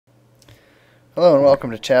Hello and welcome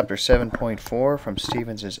to Chapter 7.4 from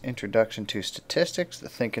Stevens' Introduction to Statistics, the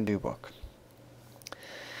Think and Do book.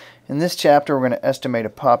 In this chapter we're going to estimate a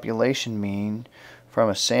population mean from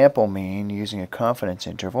a sample mean using a confidence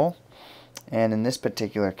interval. And in this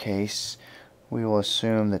particular case we will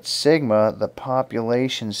assume that sigma, the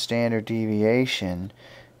population standard deviation,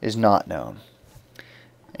 is not known.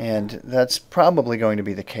 And that's probably going to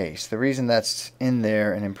be the case. The reason that's in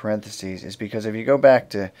there and in parentheses is because if you go back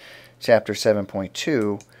to Chapter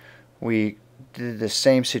 7.2, we did the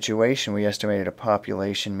same situation. We estimated a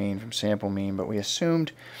population mean from sample mean, but we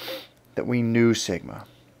assumed that we knew sigma.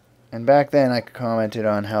 And back then I commented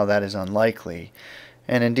on how that is unlikely,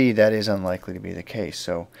 and indeed that is unlikely to be the case.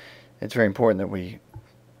 So it's very important that we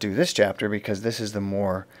do this chapter because this is the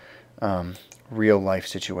more real-life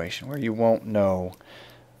situation where you won't know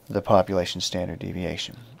the population standard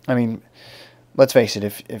deviation. I mean, let's face it,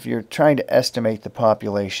 if you're trying to estimate the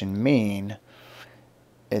population mean,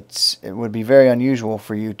 it would be very unusual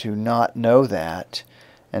for you to not know that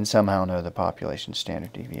and somehow know the population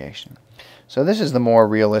standard deviation. So this is the more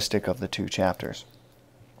realistic of the two chapters.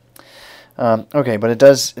 Okay, but it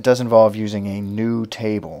does involve using a new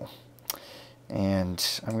table.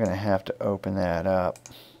 And I'm going to have to open that up.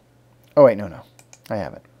 Oh wait, no, I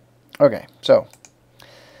have it. Okay, so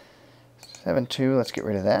 7.2, let's get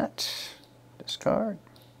rid of that. Discard.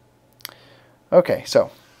 Okay,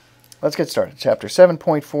 so let's get started. Chapter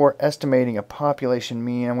 7.4, estimating a population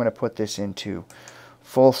mean. I'm going to put this into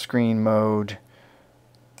full screen mode,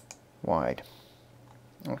 wide.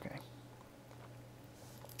 Okay.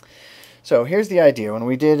 So here's the idea. When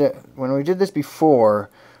we did this before,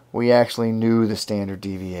 we actually knew the standard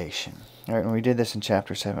deviation. All right, when we did this in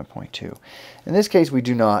Chapter 7.2. In this case, we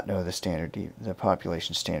do not know the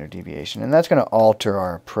population standard deviation, and that's going to alter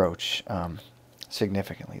our approach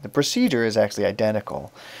significantly. The procedure is actually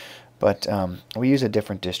identical, but we use a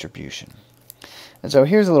different distribution. And so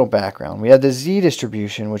here's a little background. We have the z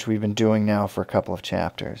distribution, which we've been doing now for a couple of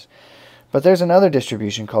chapters. But there's another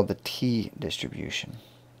distribution called the t distribution.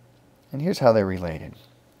 And here's how they're related.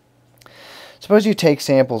 Suppose you take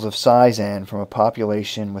samples of size n from a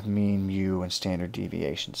population with mean mu and standard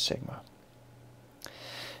deviation sigma.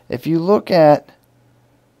 If you look at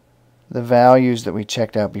the values that we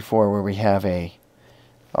checked out before, where we have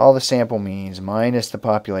all the sample means minus the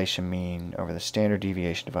population mean over the standard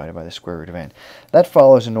deviation divided by the square root of n, that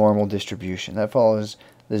follows a normal distribution. That follows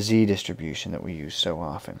the z distribution that we use so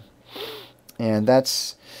often. And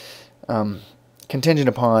that's contingent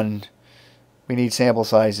upon we need sample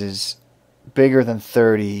sizes bigger than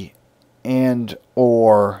 30 and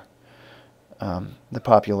or the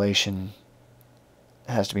population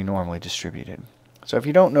has to be normally distributed. So if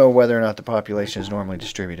you don't know whether or not the population is normally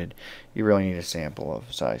distributed, you really need a sample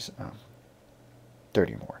of size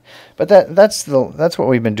 30 or more. But that's what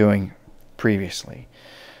we've been doing previously.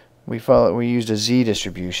 We used a z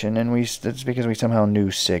distribution, and that's because we somehow knew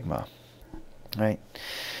sigma, right?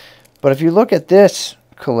 But if you look at this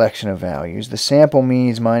collection of values, the sample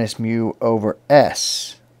means minus mu over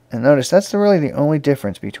s, and notice that's really the only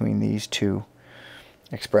difference between these two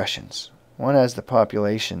expressions. One has the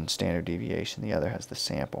population standard deviation, the other has the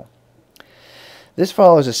sample. This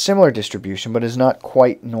follows a similar distribution, but is not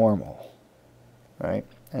quite normal, right?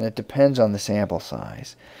 And it depends on the sample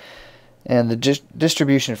size. And the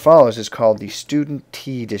distribution it follows is called the student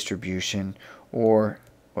t distribution, or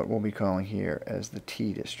what we'll be calling here as the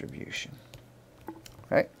t distribution,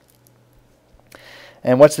 right?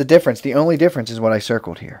 And what's the difference? The only difference is what I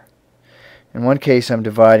circled here. In one case, I'm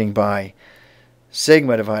dividing by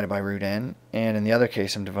sigma divided by root n, and in the other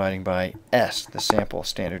case I'm dividing by s, the sample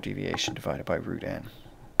standard deviation divided by root n.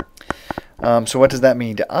 So what does that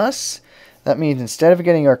mean to us? That means instead of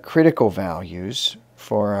getting our critical values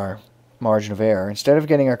for our margin of error, instead of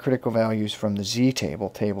getting our critical values from the z table,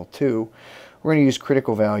 table 2, we're going to use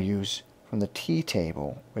critical values from the t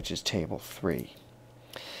table, which is table 3.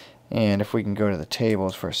 And if we can go to the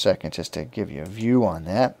tables for a second just to give you a view on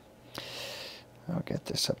that, I'll get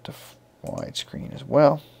this up to widescreen as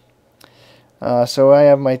well. So I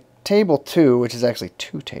have my table 2, which is actually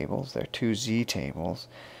two tables. There are two z tables.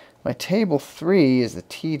 My table 3 is the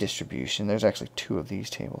t distribution. There's actually two of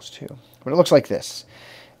these tables too. But it looks like this.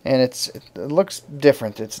 And it looks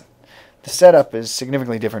different. The setup is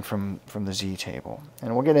significantly different from the z table.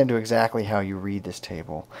 And we'll get into exactly how you read this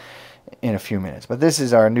table in a few minutes. But this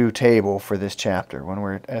is our new table for this chapter when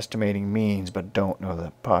we're estimating means but don't know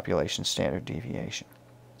the population standard deviation.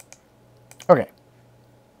 Okay,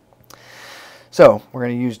 so we're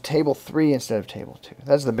going to use table 3 instead of table 2.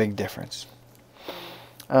 That's the big difference.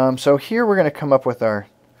 So here we're going to come up with our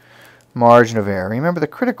margin of error. Remember, the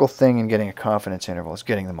critical thing in getting a confidence interval is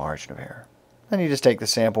getting the margin of error. Then you just take the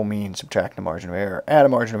sample mean, subtract the margin of error, add a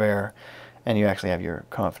margin of error, and you actually have your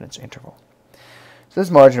confidence interval. So this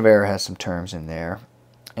margin of error has some terms in there,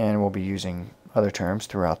 and we'll be using other terms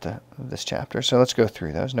throughout this chapter. So let's go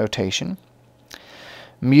through those. Notation.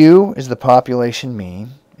 Mu is the population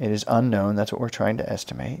mean. It is unknown. That's what we're trying to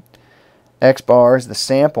estimate. X bar is the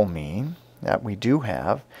sample mean that we do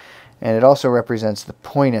have, and it also represents the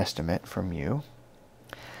point estimate for mu.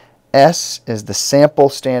 S is the sample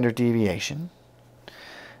standard deviation.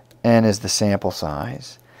 N is the sample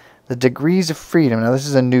size. The degrees of freedom, now this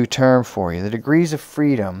is a new term for you. The degrees of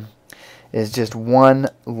freedom is just one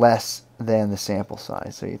less than the sample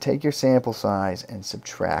size. So you take your sample size and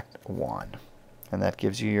subtract 1. And that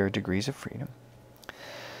gives you your degrees of freedom.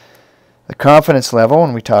 The confidence level,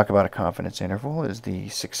 when we talk about a confidence interval, is the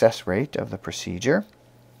success rate of the procedure.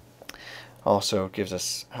 Also gives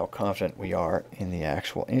us how confident we are in the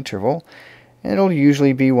actual interval. And it'll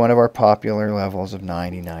usually be one of our popular levels of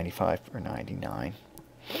 90, 95, or 99.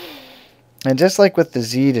 And just like with the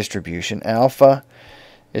z distribution, alpha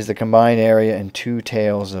is the combined area and 2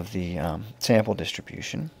 tails of the sample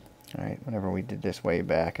distribution. All right, whenever we did this way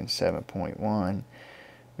back in 7.1,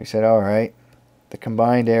 we said, all right, the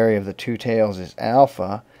combined area of the 2 tails is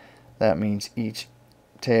alpha. That means each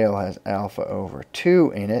tail has alpha over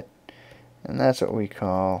 2 in it, and that's what we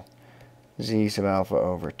call z sub alpha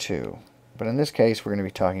over 2. But in this case, we're going to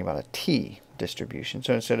be talking about a t distribution.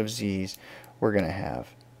 So instead of z's, we're going to have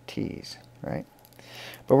t's, right?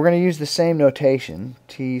 But we're going to use the same notation,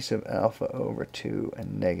 t sub alpha over 2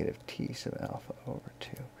 and negative t sub alpha over 2.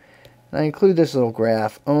 And I include this little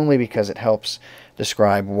graph only because it helps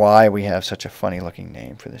describe why we have such a funny looking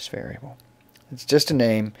name for this variable. It's just a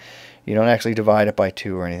name. You don't actually divide it by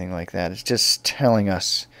 2 or anything like that. It's just telling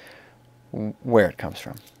us where it comes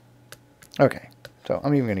from. Okay, so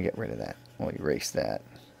I'm even going to get rid of that. We'll erase that,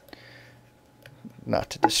 not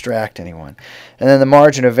to distract anyone. And then the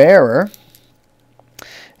margin of error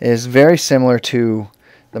is very similar to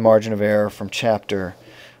the margin of error from chapter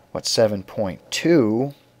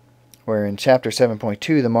 7.2, where in chapter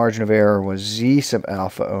 7.2 the margin of error was z sub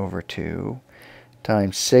alpha over 2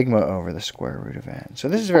 times sigma over the square root of n. So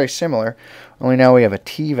this is very similar, only now we have a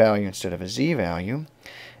t value instead of a z value,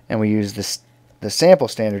 and we use the sample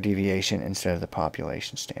standard deviation instead of the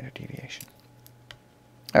population standard deviation.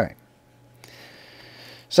 All right.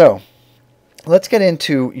 So let's get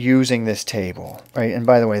into using this table, right? And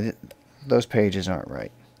by the way, those pages aren't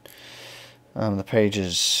right. The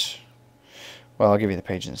pages, well, I'll give you the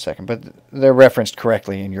pages in a second, but they're referenced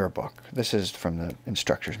correctly in your book. This is from the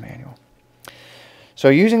instructor's manual. So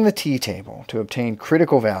using the t-table to obtain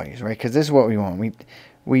critical values, right? Because this is what we want.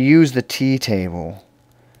 We use the t-table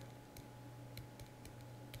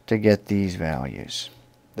to get these values,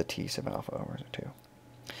 the t sub alpha over 2.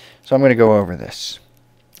 So I'm going to go over this.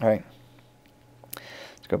 All right.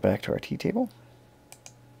 Let's go back to our t-table.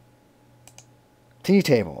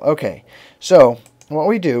 T-table. Okay. So what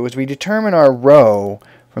we do is we determine our rho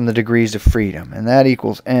from the degrees of freedom, and that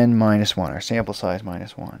equals n minus 1, our sample size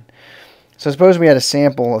minus 1. So suppose we had a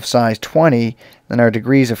sample of size 20, then our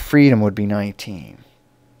degrees of freedom would be 19.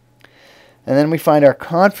 And then we find our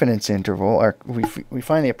confidence interval, we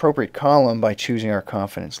find the appropriate column by choosing our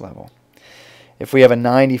confidence level. If we have a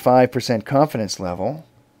 95% confidence level,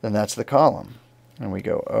 then that's the column. And we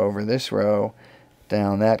go over this row,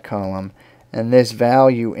 down that column, and this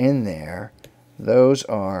value in there, those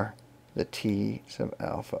are the t sub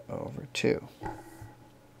alpha over 2. All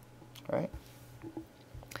right?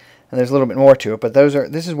 And there's a little bit more to it, but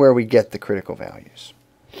this is where we get the critical values.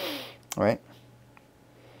 All right?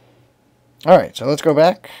 All right, so let's go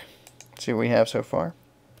back, see what we have so far.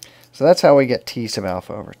 So that's how we get t sub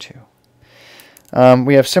alpha over 2.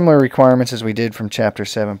 We have similar requirements as we did from chapter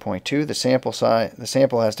 7.2. The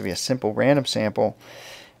sample has to be a simple random sample,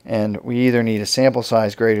 and we either need a sample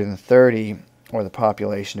size greater than 30 or the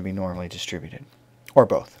population to be normally distributed, or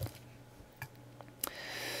both.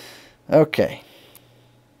 Okay.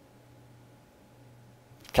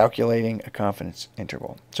 Calculating a confidence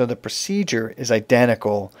interval. So the procedure is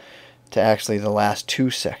identical to actually the last 2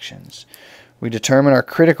 sections. We determine our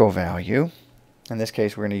critical value. In this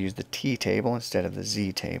case, we're going to use the t-table instead of the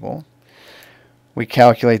z-table. We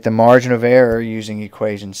calculate the margin of error using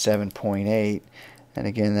equation 7.8. And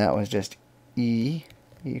again, that was just E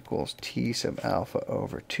equals t sub alpha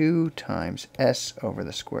over 2 times s over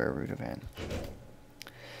the square root of n.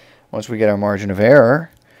 Once we get our margin of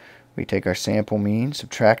error, we take our sample mean,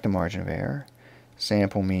 subtract the margin of error,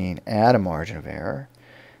 sample mean, add a margin of error,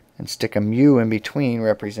 and stick a mu in between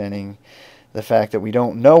representing the fact that we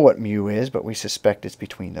don't know what mu is, but we suspect it's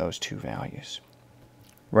between those two values.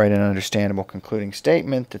 Write an understandable concluding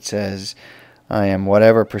statement that says, I am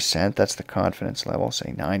whatever percent, that's the confidence level,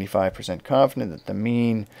 say 95% confident that the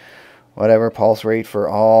mean whatever pulse rate for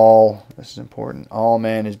all, this is important, all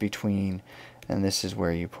men is between, and this is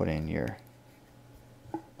where you put in your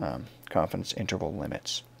confidence interval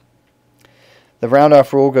limits. The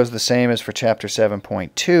round-off rule goes the same as for Chapter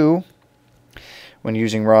 7.2. When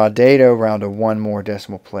using raw data, round to one more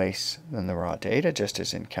decimal place than the raw data, just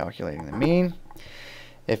as in calculating the mean.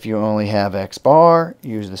 If you only have x bar,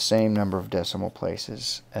 use the same number of decimal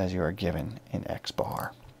places as you are given in x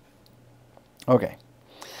bar. Okay,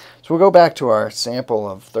 so we'll go back to our sample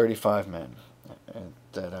of 35 men,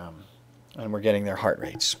 and we're getting their heart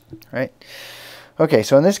rates, right? Okay,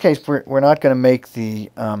 so in this case, we're not going to make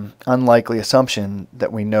the unlikely assumption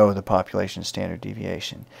that we know the population standard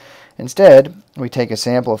deviation. Instead, we take a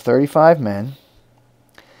sample of 35 men,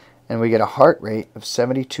 and we get a heart rate of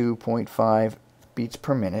 72.5 beats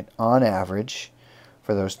per minute on average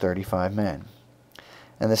for those 35 men.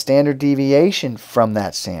 And the standard deviation from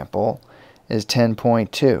that sample is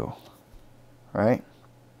 10.2, right?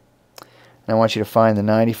 And I want you to find the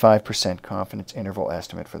 95% confidence interval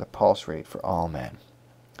estimate for the pulse rate for all men.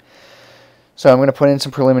 So I'm going to put in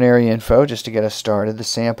some preliminary info just to get us started. The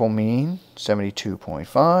sample mean,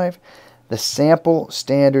 72.5. The sample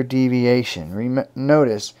standard deviation.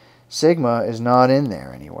 Notice, sigma is not in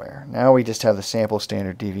there anywhere. Now we just have the sample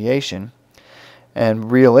standard deviation.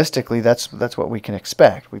 And realistically, that's what we can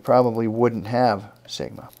expect. We probably wouldn't have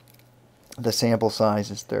sigma. The sample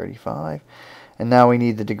size is 35. And now we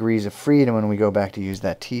need the degrees of freedom when we go back to use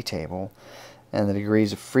that t-table. And the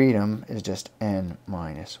degrees of freedom is just n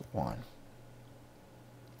minus 1.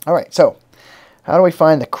 All right, so how do we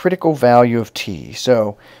find the critical value of t?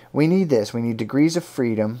 So we need this. We need degrees of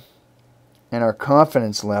freedom and our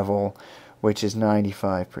confidence level, which is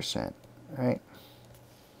 95%, right?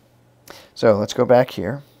 So let's go back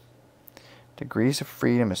here. Degrees of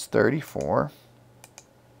freedom is 34.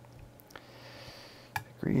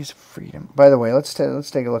 Degrees of freedom. By the way, let's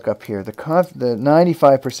take a look up here. The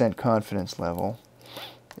 95% confidence level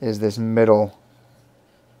is this middle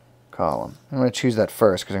column. I'm going to choose that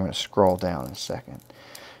first because I'm going to scroll down in a second.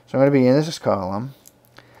 So I'm going to be in this column,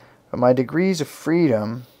 but my degrees of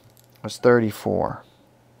freedom was 34.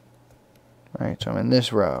 Right, so I'm in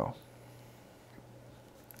this row.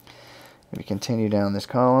 If we continue down this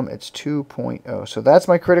column, it's 2.0. So that's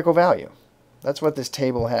my critical value. That's what this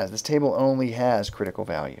table has. This table only has critical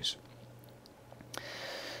values.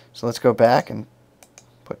 So let's go back and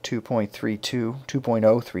put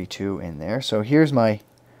 2.032 in there. So here's my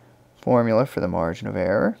formula for the margin of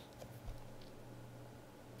error.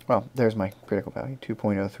 Well, there's my critical value,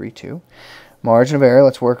 2.032. Margin of error,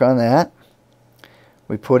 let's work on that.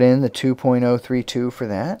 We put in the 2.032 for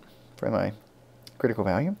that, for my critical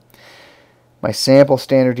value. My sample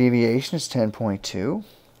standard deviation is 10.2.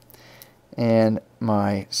 And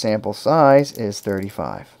my sample size is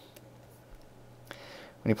 35.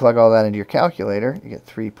 When you plug all that into your calculator, you get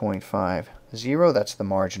 3.50. That's the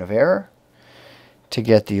margin of error. To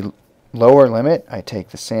get the lower limit, I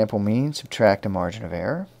take the sample mean, subtract the margin of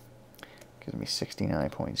error. Gives me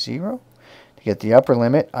 69.0. To get the upper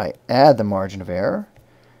limit, I add the margin of error.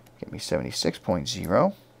 Give me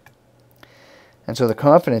 76.0. And so the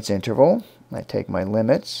confidence interval, I take my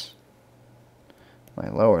limits, my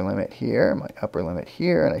lower limit here, my upper limit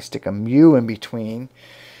here, and I stick a mu in between,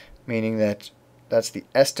 meaning that that's the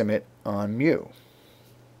estimate on mu.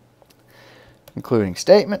 Concluding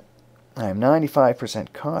statement, I am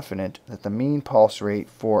 95% confident that the mean pulse rate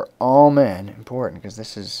for all men, important because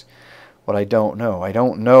this is what I don't know. I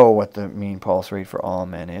don't know what the mean pulse rate for all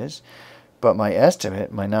men is, but my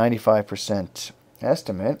estimate, my 95%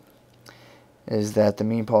 estimate, is that the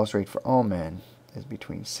mean pulse rate for all men is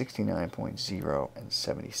between 69.0 and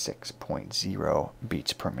 76.0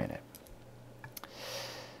 beats per minute.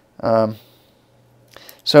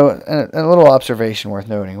 So a little observation worth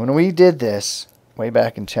noting. When we did this way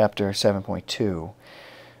back in chapter 7.2,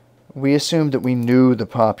 we assumed that we knew the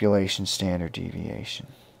population standard deviation.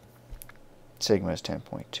 Sigma is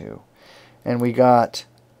 10.2. And we got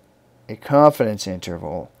a confidence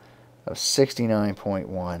interval of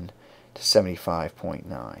 69.1 to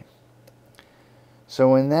 75.9. So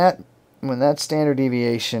when that standard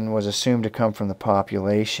deviation was assumed to come from the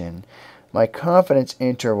population, my confidence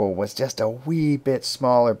interval was just a wee bit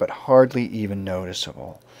smaller, but hardly even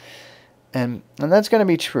noticeable. And that's going to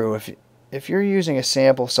be true. If you're using a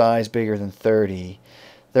sample size bigger than 30,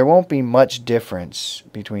 there won't be much difference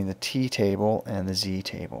between the t-table and the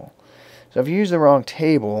z-table. So if you use the wrong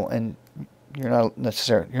table, and you're not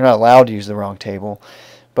allowed to use the wrong table.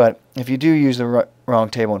 But if you do use the wrong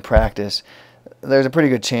table in practice, there's a pretty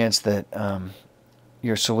good chance that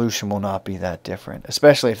your solution will not be that different,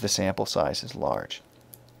 especially if the sample size is large.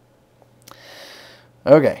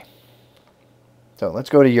 Okay, so let's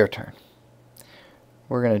go to your turn.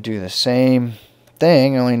 We're going to do the same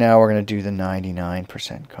thing, only now we're going to do the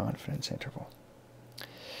 99% confidence interval.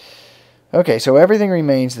 Okay, so everything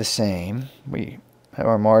remains the same. We have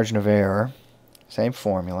our margin of error, same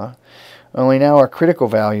formula, only now our critical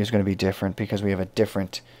value is going to be different because we have a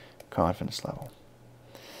different confidence level.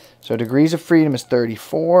 So degrees of freedom is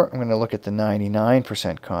 34. I'm going to look at the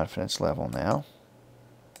 99% confidence level now.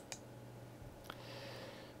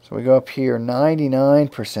 So we go up here,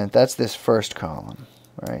 99%, that's this first column,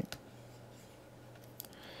 right?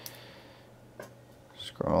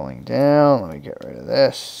 Scrolling down, let me get rid of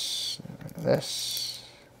this,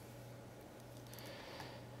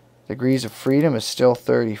 Degrees of freedom is still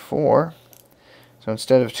 34. So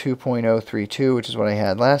instead of 2.032, which is what I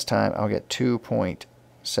had last time, I'll get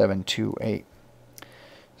 2.728.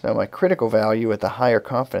 So my critical value at the higher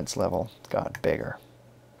confidence level got bigger.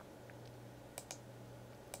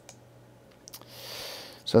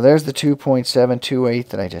 So there's the 2.728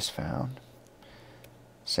 that I just found.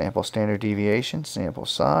 Sample standard deviation, sample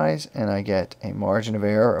size, and I get a margin of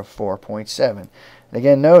error of 4.7. And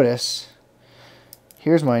again, notice,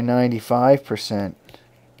 here's my 95%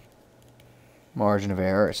 margin of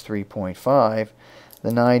error is 3.5. The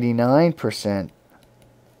 99%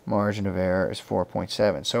 margin of error is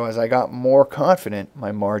 4.7. So as I got more confident,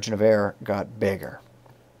 my margin of error got bigger.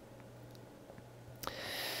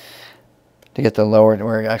 To get the lower,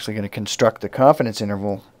 we're actually going to construct the confidence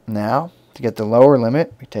interval now. To get the lower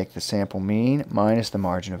limit, we take the sample mean minus the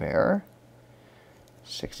margin of error,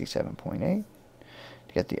 67.8.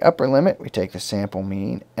 To get the upper limit, we take the sample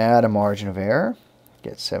mean, add a margin of error,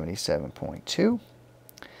 get 77.2.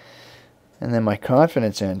 And then my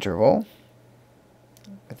confidence interval,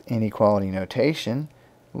 with inequality notation,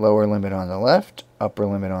 lower limit on the left, upper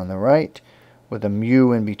limit on the right, with a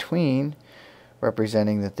mu in between,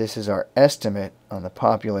 representing that this is our estimate on the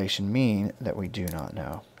population mean that we do not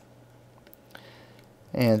know.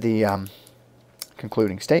 And the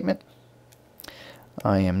concluding statement,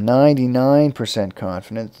 I am 99%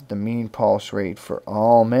 confident that the mean pulse rate for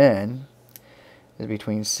all men is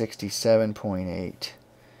between 67.8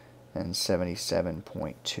 and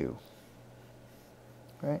 77.2.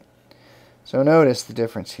 Right? So notice the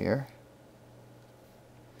difference here.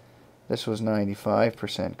 This was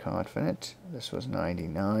 95% confident. This was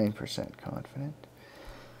 99% confident.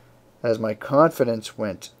 As my confidence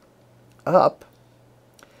went up,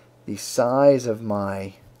 the size of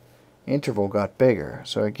my interval got bigger.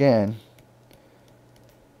 So again,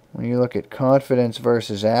 when you look at confidence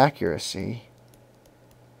versus accuracy,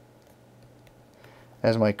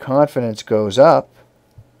 as my confidence goes up,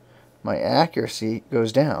 my accuracy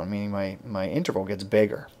goes down, meaning my interval gets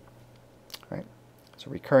bigger. Right? It's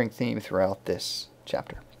a recurring theme throughout this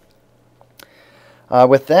chapter.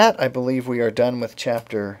 With that, I believe we are done with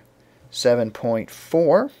chapter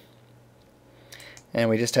 7.4. And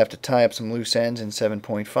we just have to tie up some loose ends in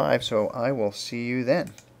 7.5, so I will see you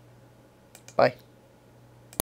then.